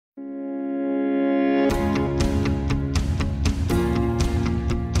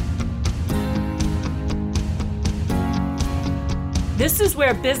is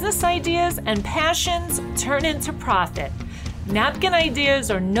where business ideas and passions turn into profit. Napkin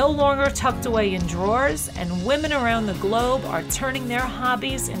ideas are no longer tucked away in drawers, and women around the globe are turning their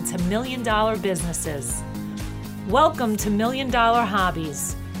hobbies into million-dollar businesses. Welcome to Million Dollar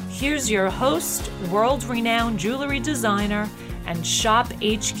Hobbies. Here's your host, world-renowned jewelry designer and Shop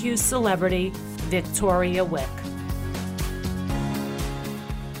HQ celebrity, Victoria Wieck.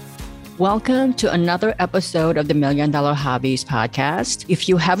 Welcome to another episode of the Million Dollar Hobbies podcast. If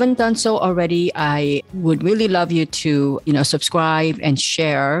you haven't done so already, I would really love you to, subscribe and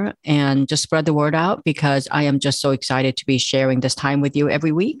share and just spread the word out, because I am just so excited to be sharing this time with you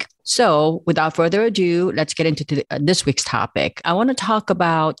every week. So without further ado, let's get into this week's topic. I want to talk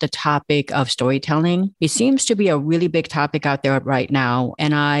about the topic of storytelling. It seems to be a really big topic out there right now,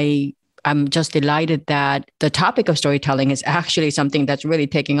 and I'm just delighted that the topic of storytelling is actually something that's really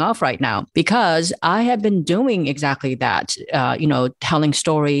taking off right now, because I have been doing exactly that, telling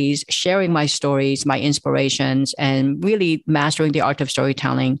stories, sharing my stories, my inspirations, and really mastering the art of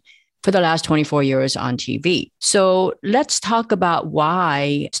storytelling for the last 24 years on TV. So let's talk about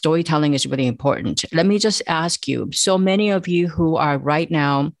why storytelling is really important. Let me just ask you, so many of you who are right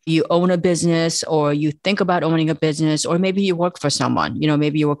now, you own a business or you think about owning a business, or maybe you work for someone,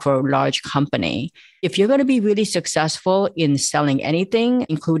 maybe you work for a large company. If you're going to be really successful in selling anything,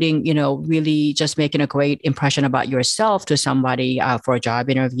 including, really just making a great impression about yourself to somebody for a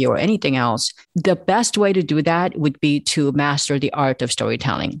job interview or anything else, the best way to do that would be to master the art of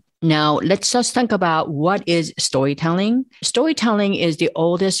storytelling. Now, let's just think about what is storytelling. Storytelling is the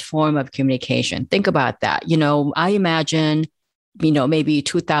oldest form of communication. Think about that. I imagine, maybe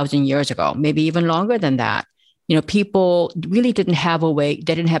 2,000 years ago, maybe even longer than that, people really didn't have a way.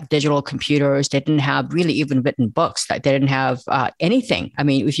 They didn't have digital computers. They didn't have really even written books. They didn't have anything. I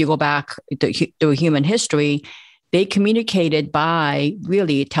mean, if you go back through human history, they communicated by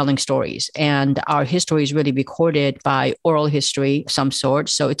really telling stories, and our history is really recorded by oral history of some sort.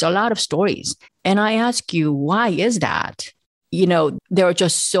 So it's a lot of stories. And I ask you, why is that? There are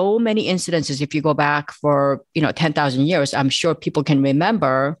just so many incidences. If you go back for, 10,000 years, I'm sure people can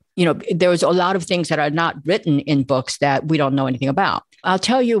remember, there's a lot of things that are not written in books that we don't know anything about. I'll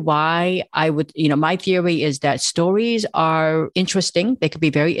tell you why I would, my theory is that stories are interesting. They could be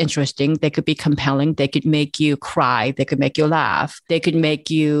very interesting. They could be compelling. They could make you cry. They could make you laugh. They could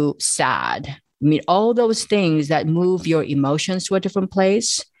make you sad. I mean, all those things that move your emotions to a different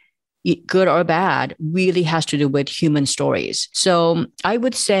place, good or bad, really has to do with human stories. So I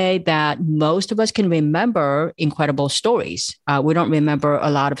would say that most of us can remember incredible stories. We don't remember a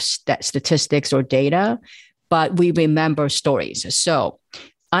lot of statistics or data, but we remember stories. So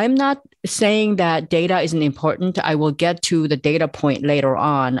I'm not saying that data isn't important. I will get to the data point later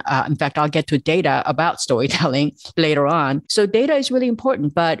on. In fact, I'll get to data about storytelling later on. So data is really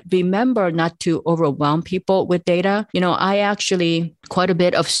important, but remember not to overwhelm people with data. I actually quite a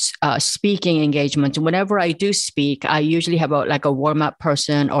bit of speaking engagement. Whenever I do speak, I usually have a warm-up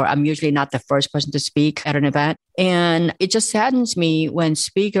person, or I'm usually not the first person to speak at an event. And it just saddens me when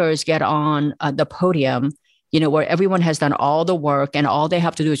speakers get on the podium, where everyone has done all the work and all they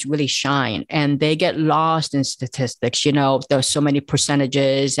have to do is really shine, and they get lost in statistics. There's so many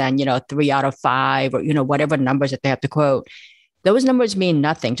percentages and, 3 out of 5 or, whatever numbers that they have to quote. Those numbers mean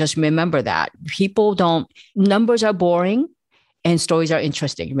nothing. Just remember that. Numbers are boring and stories are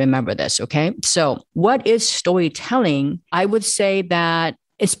interesting. Remember this. Okay. So what is storytelling? I would say that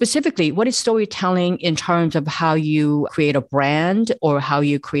specifically, what is storytelling in terms of how you create a brand or how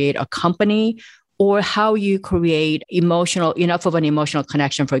you create a company, or how you create enough of an emotional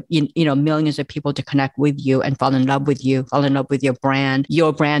connection for, millions of people to connect with you and fall in love with your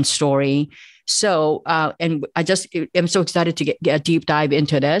brand story. So, and I just am so excited to get a deep dive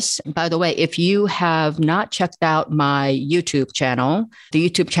into this. By the way, if you have not checked out my YouTube channel, the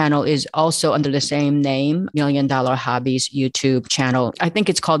YouTube channel is also under the same name, Million Dollar Hobbies YouTube channel. I think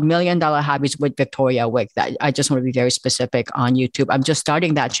it's called Million Dollar Hobbies with Victoria Wieck. I just want to be very specific on YouTube. I'm just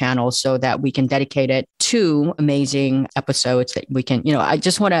starting that channel so that we can dedicate it to amazing episodes that we can,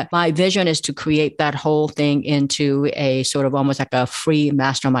 my vision is to create that whole thing into a sort of almost like a free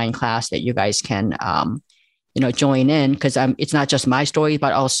mastermind class that you guys can, join in, because it's not just my story,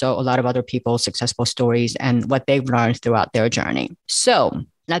 but also a lot of other people's successful stories and what they've learned throughout their journey. So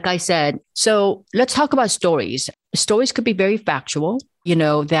like I said, so let's talk about stories. Stories could be very factual,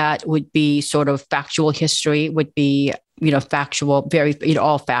 that would be sort of factual history, would be, factual, very,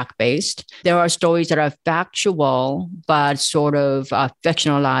 all fact-based. There are stories that are factual, but sort of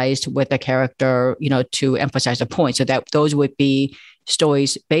fictionalized with a character, to emphasize a point. So that those would be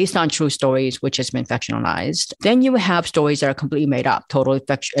stories based on true stories, which has been fictionalized. Then you have stories that are completely made up, totally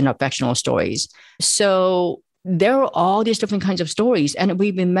fictional stories. So there are all these different kinds of stories, and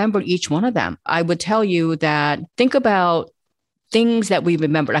we remember each one of them. I would tell you that think about things that we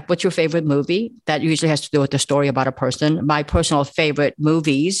remember, like what's your favorite movie? That usually has to do with the story about a person. My personal favorite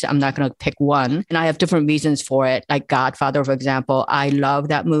movies, I'm not going to pick one, and I have different reasons for it. Like Godfather, for example, I love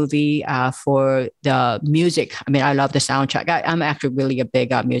that movie for the music. I mean, I love the soundtrack. I'm actually really a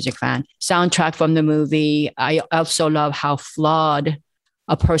big music fan. Soundtrack from the movie. I also love how flawed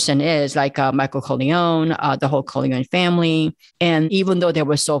a person is, like Michael Corleone, the whole Corleone family. And even though they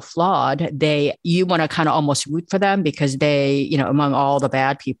were so flawed, you want to kind of almost root for them because they, among all the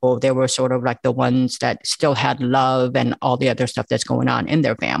bad people, they were sort of like the ones that still had love and all the other stuff that's going on in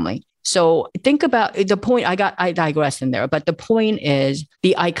their family. So think about the point. I digress in there, but the point is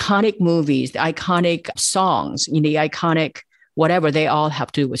the iconic movies, the iconic songs, the iconic whatever, they all have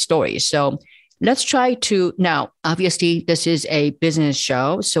to do with stories. So let's try to, now, obviously, this is a business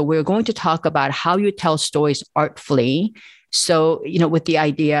show. So we're going to talk about how you tell stories artfully. So, with the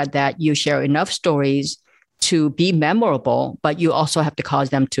idea that you share enough stories to be memorable, but you also have to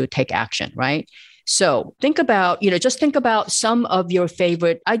cause them to take action, right? So think about, just think about some of your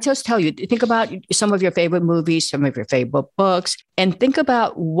favorite, I just tell you, think about some of your favorite movies, some of your favorite books, and think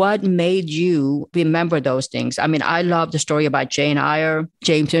about what made you remember those things. I mean, I love the story about Jane Eyre,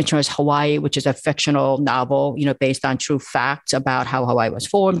 James Mitchell's Hawaii, which is a fictional novel, based on true facts about how Hawaii was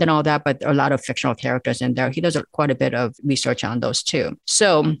formed and all that, but a lot of fictional characters in there. He does quite a bit of research on those too.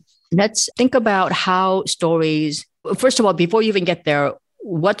 So let's think about how stories, first of all, before you even get there,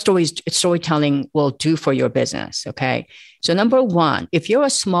 what storytelling will do for your business. Okay. So number one, if you're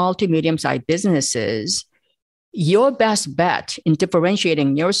a small to medium-sized businesses, your best bet in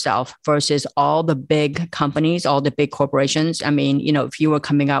differentiating yourself versus all the big companies, all the big corporations. I mean, if you were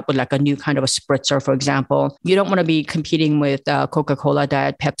coming up with like a new kind of a spritzer, for example, you don't want to be competing with Coca-Cola,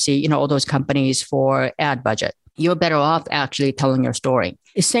 Diet, Pepsi, all those companies for ad budget. You're better off actually telling your story.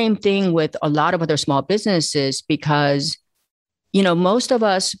 The same thing with a lot of other small businesses because most of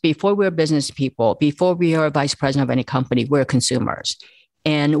us, before we're business people, before we are vice president of any company, we're consumers.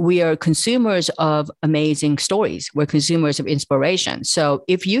 And we are consumers of amazing stories. We're consumers of inspiration. So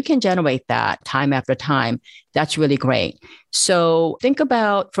if you can generate that time after time, that's really great. So think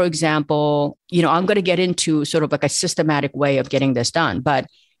about, for example, I'm going to get into sort of like a systematic way of getting this done, but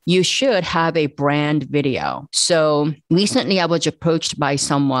you should have a brand video. So recently I was approached by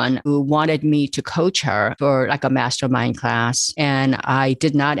someone who wanted me to coach her for like a mastermind class. And I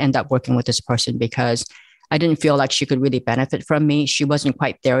did not end up working with this person because I didn't feel like she could really benefit from me. She wasn't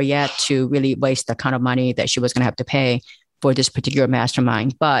quite there yet to really waste the kind of money that she was going to have to pay for this particular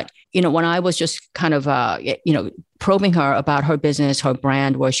mastermind. But, when I was just kind of, probing her about her business, her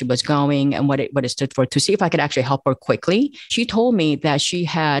brand, where she was going and what it stood for to see if I could actually help her quickly, she told me that she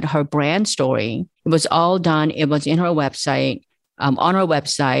had her brand story. It was all done. It was in her website, on her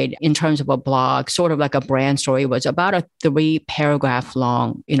website in terms of a blog, sort of like a brand story. It was about a 3-paragraph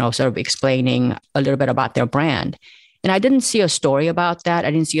long, sort of explaining a little bit about their brand. And I didn't see a story about that. I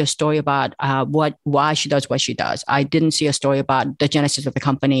didn't see a story about why she does what she does. I didn't see a story about the genesis of the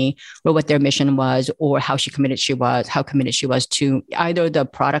company or what their mission was or how committed she was to either the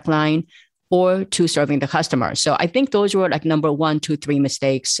product line or to serving the customer. So I think those were like number 1, 2, 3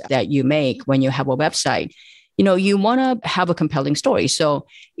 mistakes that you make when you have a website. You want to have a compelling story. So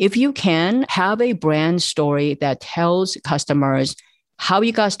if you can have a brand story that tells customers how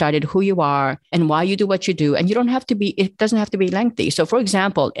you got started, who you are, and why you do what you do. And it doesn't have to be lengthy. So for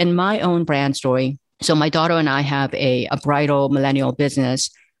example, in my own brand story, so my daughter and I have a bridal millennial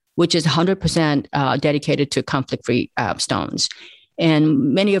business, which is 100% dedicated to conflict-free stones.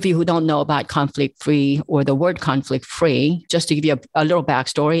 And many of you who don't know about conflict-free or the word conflict-free, just to give you a little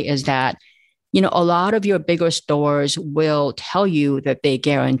backstory, is that a lot of your bigger stores will tell you that they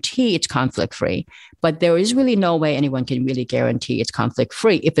guarantee it's conflict-free, but there is really no way anyone can really guarantee it's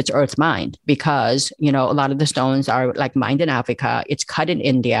conflict-free if it's earth mined, because, a lot of the stones are like mined in Africa, it's cut in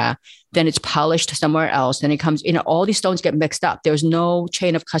India, then it's polished somewhere else, then it comes, all these stones get mixed up. There's no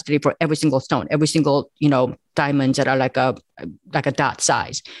chain of custody for every single stone, every single, diamonds that are like a dot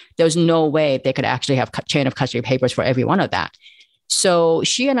size. There's no way they could actually have chain of custody papers for every one of that. So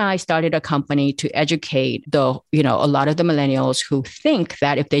she and I started a company to educate a lot of the millennials who think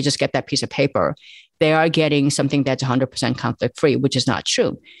that if they just get that piece of paper, they are getting something that's 100% conflict free, which is not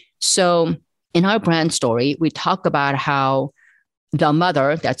true. So in our brand story, we talk about how the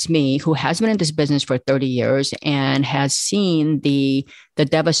mother, that's me, who has been in this business for 30 years and has seen the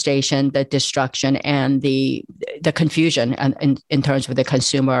devastation, the destruction, and the confusion in terms of the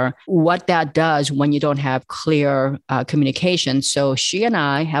consumer, what that does when you don't have clear communication. So she and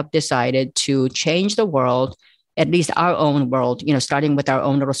I have decided to change the world, at least our own world, starting with our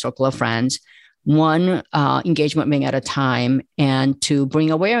own little circle of friends, one engagement ring at a time, and to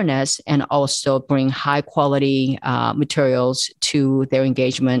bring awareness and also bring high quality materials to their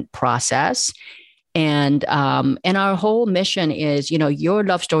engagement process. And our whole mission is, your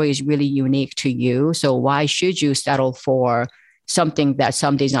love story is really unique to you. So why should you settle for something that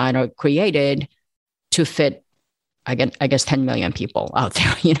some designer created to fit, I guess, 10 million people out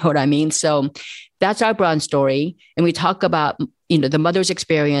there? You know what I mean? So that's our brand story. And we talk about, the mother's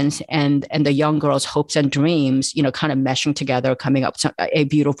experience and the young girl's hopes and dreams, kind of meshing together, coming up with a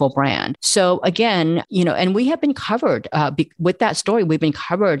beautiful brand. So again, and we have been covered with that story. We've been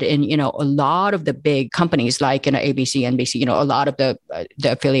covered in, a lot of the big companies like, ABC, NBC, a lot of the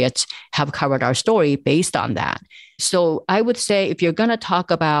affiliates have covered our story based on that. So I would say if you're going to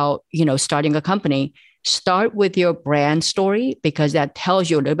talk about, starting a company, start with your brand story, because that tells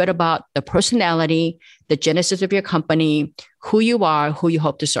you a little bit about the personality, the genesis of your company, who you are, who you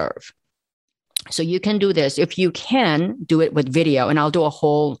hope to serve. So you can do this. If you can, do it with video. And I'll do a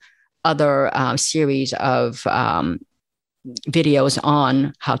whole other series of videos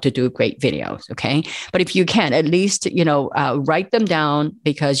on how to do great videos. Okay. But if you can, at least, write them down,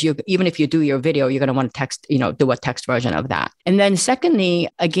 because even if you do your video, you're going to want to text, do a text version of that. And then secondly,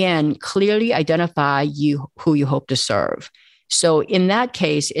 again, clearly identify who you hope to serve. So in that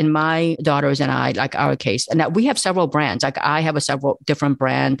case, in my daughters and I, like our case, and that we have several brands, like I have several different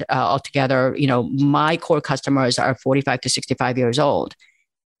brand altogether. My core customers are 45 to 65 years old.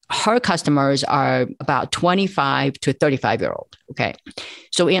 Her customers are about 25 to 35-year-old. Okay.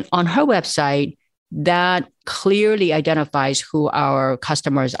 So on her website, that clearly identifies who our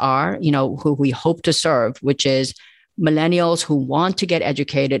customers are, who we hope to serve, which is millennials who want to get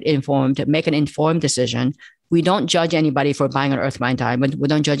educated, informed, make an informed decision. We don't judge anybody for buying an Earthmine diamond. We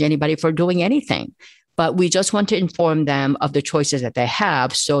don't judge anybody for doing anything, but we just want to inform them of the choices that they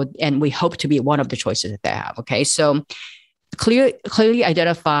have. And we hope to be one of the choices that they have. Okay. So clearly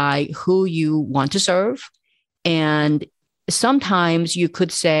identify who you want to serve. And sometimes you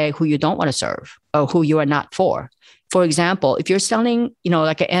could say who you don't want to serve or who you are not for. For example, if you're selling,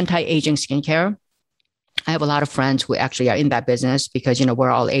 like an anti-aging skincare, I have a lot of friends who actually are in that business because, we're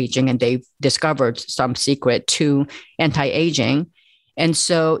all aging and they've discovered some secret to anti-aging. And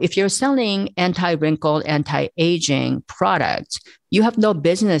so if you're selling anti-wrinkle, anti-aging products, you have no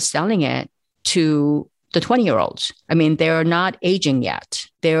business selling it to the 20-year-olds. I mean, they're not aging yet.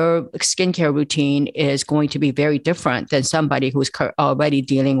 Their skincare routine is going to be very different than somebody who's already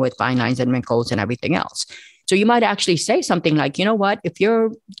dealing with fine lines and wrinkles and everything else. So you might actually say something like, what, if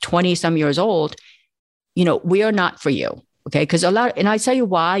you're 20 some years old, we are not for you. Okay. Because and I tell you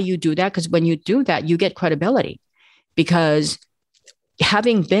why you do that. Because when you do that, you get credibility, because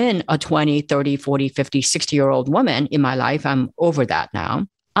having been a 20, 30, 40, 50, 60-year-old woman in my life, I'm over that now.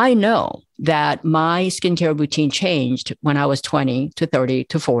 I know that my skincare routine changed when I was 20 to 30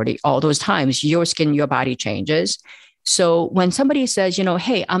 to 40, all those times. Your skin, your body changes. So when somebody says,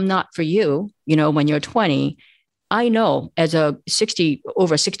 hey, I'm not for you, when you're 20, I know as a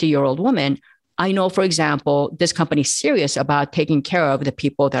over 60-year-old woman, I know, for example, this company's serious about taking care of the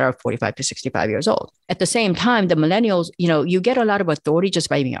people that are 45 to 65 years old. At the same time, the millennials, you get a lot of authority just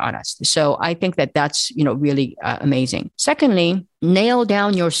by being honest. So I think that that's, really amazing. Secondly, nail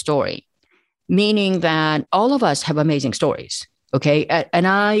down your story, meaning that all of us have amazing stories. Okay. And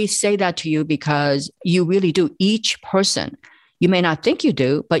I say that to you because you really do. Each person, you may not think you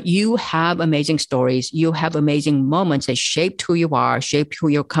do, but you have amazing stories. You have amazing moments that shaped who you are, shaped who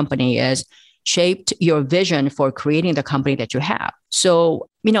your company is, shaped your vision for creating the company that you have. So,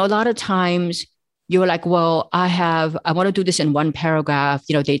 a lot of times you're like, well, I want to do this in one paragraph.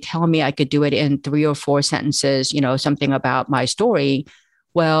 They tell me I could do it in 3 or 4 sentences, something about my story.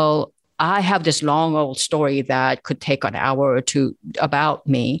 Well, I have this long old story that could take an hour or two about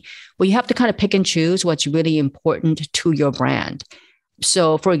me. Well, you have to kind of pick and choose what's really important to your brand.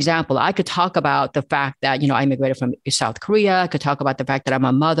 So, for example, I could talk about the fact that, I immigrated from South Korea. I could talk about the fact that I'm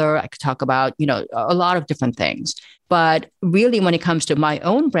a mother. I could talk about, a lot of different things. But really, when it comes to my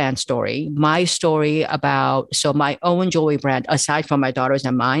own brand story, my story about, my own jewelry brand, aside from my daughters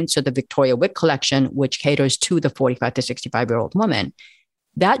and mine, so the Victoria Wieck collection, which caters to the 45 to 65-year-old woman,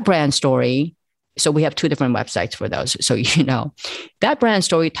 that brand story, so we have 2 different websites for those. So, that brand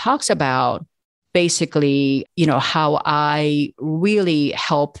story talks about basically, how I really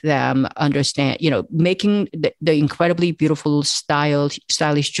help them understand, making the incredibly beautiful stylish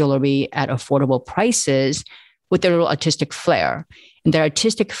jewelry at affordable prices with a little artistic flair. And the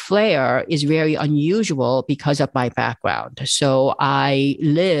artistic flair is very unusual because of my background. So I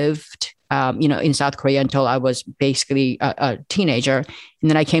lived, in South Korea until I was basically a teenager. And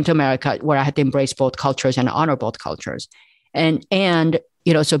then I came to America where I had to embrace both cultures and honor both cultures. And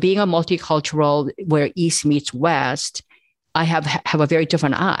so being a multicultural where East meets West, I have a very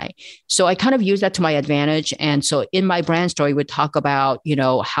different eye. So I kind of use that to my advantage. And so in my brand story, we talk about,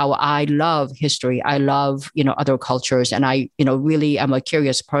 how I love history. I love, other cultures. And I, really am a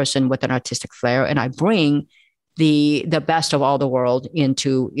curious person with an artistic flair. And I bring the best of all the world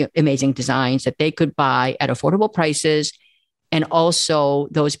into amazing designs that they could buy at affordable prices. And also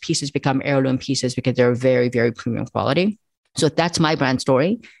those pieces become heirloom pieces because they're very, very premium quality. So that's my brand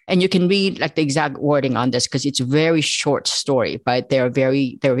story. And you can read like the exact wording on this because it's a very short story, but they're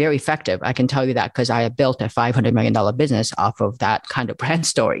very effective. I can tell you that because I have built a $500 million business off of that kind of brand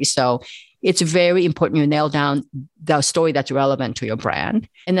story. So it's very important you nail down the story that's relevant to your brand.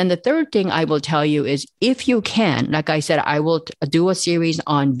 And then the third thing I will tell you is if you can, like I said, I will do a series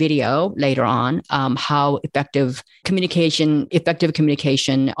on video later on, how effective communication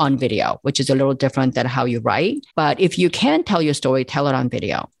on video, which is a little different than how you write. But if you can tell your story, tell it on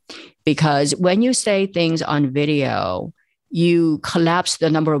video. Because when you say things on video, you collapse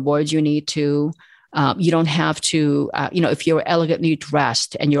the number of words you need to. You don't have to, if you're elegantly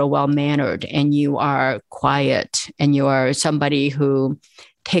dressed and you're well-mannered and you are quiet and you are somebody who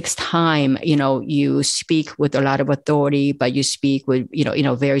takes time, you speak with a lot of authority, but you speak with,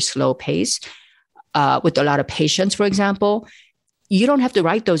 very slow pace, with a lot of patience, for example, you don't have to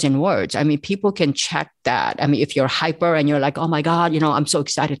write those in words. I mean, people can check that. I mean, if you're hyper and you're like, oh my God, I'm so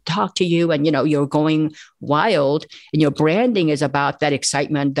excited to talk to you. And, you're going wild and your branding is about that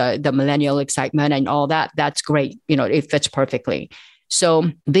excitement, the millennial excitement and all that. That's great. It fits perfectly.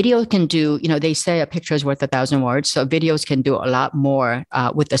 So video can do, they say a picture is worth 1,000 words. So videos can do a lot more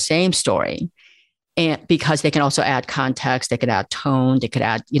with the same story. And because they can also add context, they could add tone, they could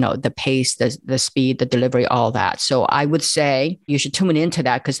add, the pace, the speed, the delivery, all that. So I would say you should tune into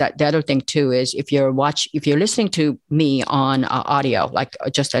that because the other thing too is if you're listening to me on audio, like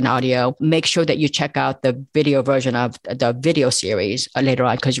just an audio, make sure that you check out the video version of the video series later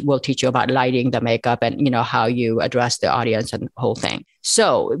on because we'll teach you about lighting, the makeup, and how you address the audience and the whole thing.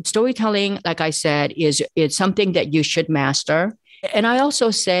 So storytelling, like I said, is something that you should master. And I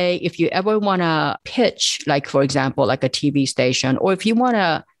also say, if you ever want to pitch, like, for example, like a TV station, or if you want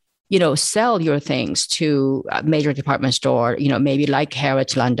to, sell your things to a major department store, maybe like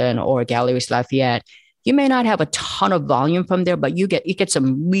Harrods London or Galeries Lafayette, you may not have a ton of volume from there, but you get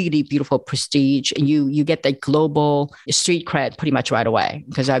some really beautiful prestige and you get the global street cred pretty much right away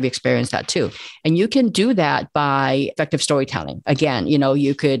because I've experienced that too. And you can do that by effective storytelling. Again,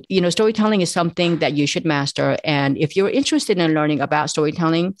 you could, storytelling is something that you should master. And if you're interested in learning about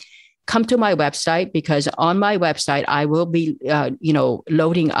storytelling, come to my website because on my website, I will be,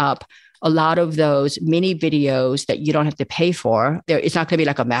 loading up a lot of those mini videos that you don't have to pay for. It's not going to be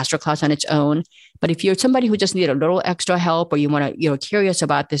like a masterclass on its own. But if you're somebody who just need a little extra help or you want to, you're curious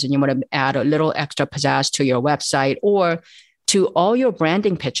about this and you want to add a little extra pizzazz to your website or to all your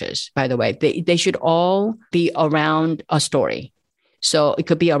branding pitches, by the way, they should all be around a story. So it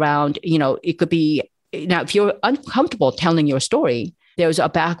could be around, it could be, now, if you're uncomfortable telling your story, there's a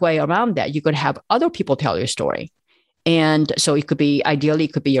back way around that. You could have other people tell your story. And so it could be, ideally,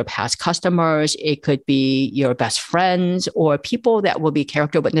 it could be your past customers, it could be your best friends or people that will be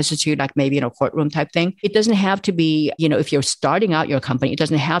character witnesses to you, like maybe in a courtroom type thing. It doesn't have to be, if you're starting out your company, it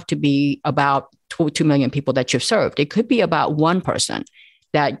doesn't have to be about 2 million people that you've served. It could be about one person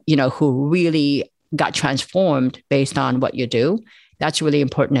that, who really got transformed based on what you do. That's really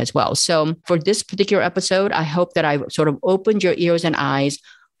important as well. So for this particular episode, I hope that I sort of opened your ears and eyes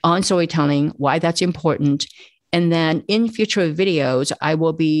on storytelling, why that's important. And then in future videos, I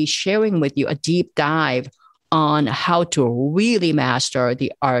will be sharing with you a deep dive on how to really master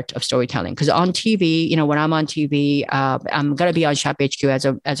the art of storytelling. Because on TV, when I'm on TV, I'm going to be on Shop HQ as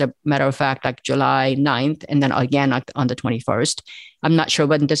a matter of fact, like July 9th, and then again like on the 21st. I'm not sure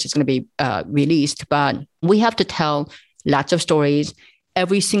when this is going to be released, but we have to tell lots of stories.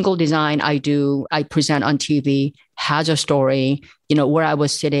 Every single design I present on TV has a story, where I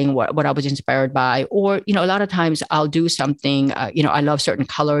was sitting, what I was inspired by, or, a lot of times I'll do something, I love certain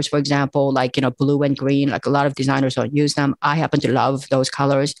colors, for example, like, blue and green, like a lot of designers don't use them. I happen to love those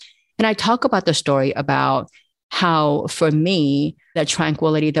colors. And I talk about the story about how for me, the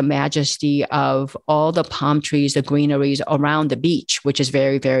tranquility, the majesty of all the palm trees, the greeneries around the beach, which is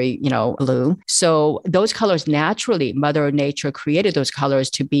very, very, blue. So those colors naturally, Mother Nature created those colors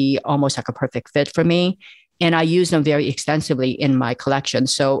to be almost like a perfect fit for me. And I use them very extensively in my collection.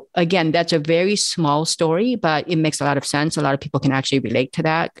 So again, that's a very small story, but it makes a lot of sense. A lot of people can actually relate to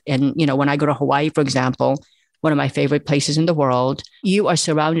that. And, when I go to Hawaii, for example, one of my favorite places in the world, you are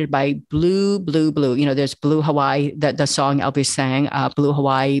surrounded by blue, blue, blue. There's Blue Hawaii, the song Elvis sang, Blue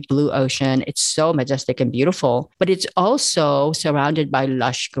Hawaii, Blue Ocean. It's so majestic and beautiful, but it's also surrounded by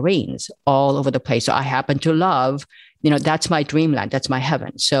lush greens all over the place. So I happen to love, that's my dreamland. That's my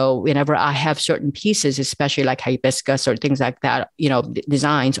heaven. So whenever I have certain pieces, especially like hibiscus or things like that,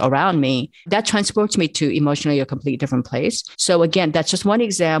 designs around me, that transports me to emotionally a completely different place. So again, that's just one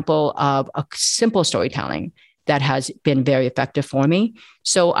example of a simple storytelling that has been very effective for me.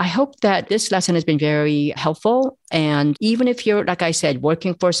 So I hope that this lesson has been very helpful. And even if you're, like I said,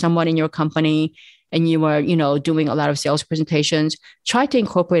 working for someone in your company and you are, doing a lot of sales presentations, try to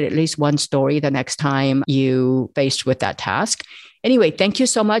incorporate at least one story the next time you faced with that task. Anyway, thank you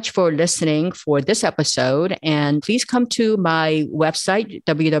so much for listening for this episode. And please come to my website,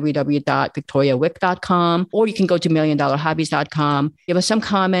 www.victoriawieck.com, or you can go to milliondollarhobbies.com. Give us some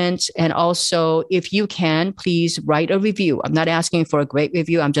comments. And also, if you can, please write a review. I'm not asking for a great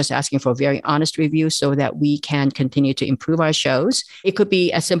review. I'm just asking for a very honest review so that we can continue to improve our shows. It could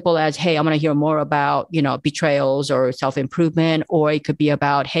be as simple as, hey, I want to hear more about, betrayals or self-improvement, or it could be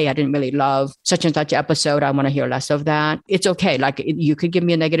about, hey, I didn't really love such and such episode. I want to hear less of that. It's okay. You could give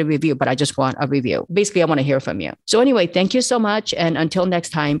me a negative review, but I just want a review. Basically, I want to hear from you. So anyway, thank you so much. And until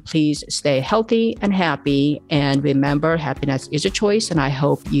next time, please stay healthy and happy. And remember, happiness is a choice. And I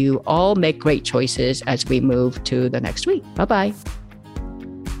hope you all make great choices as we move to the next week. Bye-bye.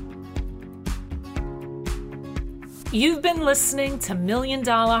 You've been listening to $1 Million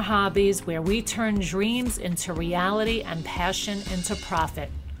Hobbies, where we turn dreams into reality and passion into profit.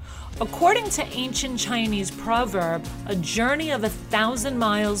 According to ancient Chinese proverb, a journey of 1,000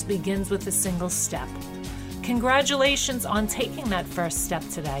 miles begins with a single step. Congratulations on taking that first step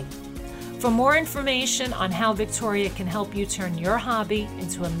today. For more information on how Victoria can help you turn your hobby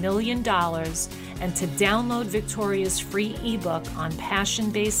into $1 million and to download Victoria's free ebook on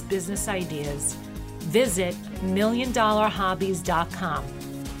passion-based business ideas, visit milliondollarhobbies.com.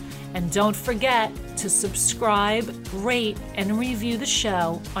 And don't forget to subscribe, rate, and review the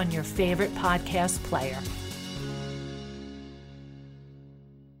show on your favorite podcast player.